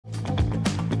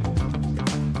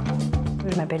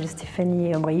Je m'appelle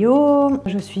Stéphanie Aubriot,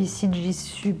 je suis CG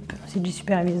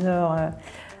Supervisor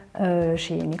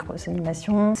chez Mikros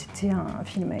Animation. C'était un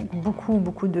film avec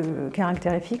beaucoup de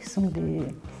caractères FX, donc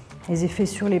des effets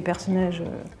sur les personnages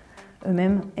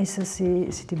eux-mêmes. Et ça,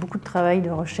 c'était beaucoup de travail, de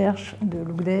recherche, de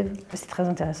look dev. C'était très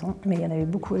intéressant, mais il y en avait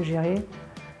beaucoup à gérer.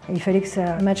 Et il fallait que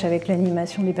ça matche avec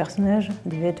l'animation des personnages,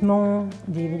 des vêtements,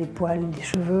 des poils, des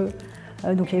cheveux.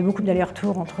 Donc il y avait beaucoup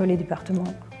d'allers-retours entre les départements,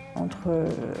 entre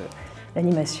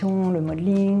l'animation, le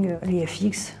modeling, les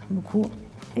FX, beaucoup.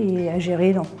 Et à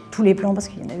gérer dans tous les plans, parce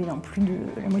qu'il y en avait dans plus de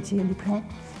la moitié des plans.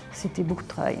 C'était beaucoup de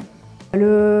travail.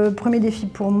 Le premier défi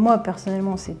pour moi,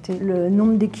 personnellement, c'était le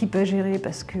nombre d'équipes à gérer,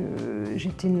 parce que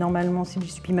j'étais normalement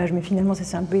Image, mais finalement ça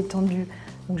s'est un peu étendu.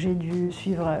 Donc j'ai dû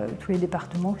suivre tous les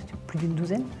départements, c'était plus d'une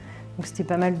douzaine. Donc c'était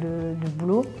pas mal de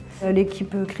boulot.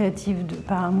 L'équipe créative de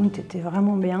Paramount était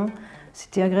vraiment bien.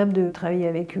 C'était agréable de travailler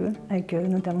avec eux, avec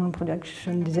notamment le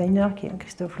production designer qui est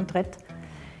Christophe Lautrette,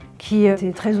 qui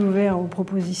était très ouvert aux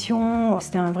propositions.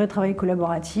 C'était un vrai travail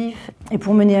collaboratif. Et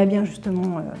pour mener à bien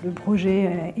justement le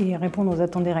projet et répondre aux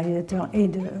attentes des réalisateurs et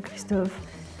de Christophe,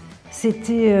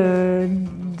 c'était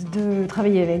de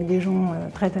travailler avec des gens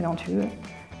très talentueux.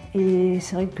 Et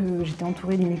c'est vrai que j'étais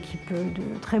entourée d'une équipe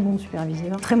de très bons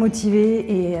superviseurs, très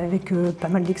motivés et avec pas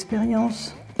mal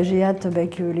d'expérience. J'ai hâte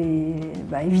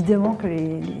évidemment que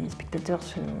les spectateurs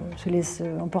se laissent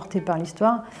emporter par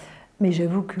l'histoire, mais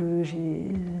j'avoue que j'ai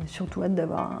surtout hâte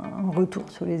d'avoir un retour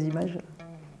sur les images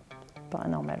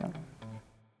paranormales.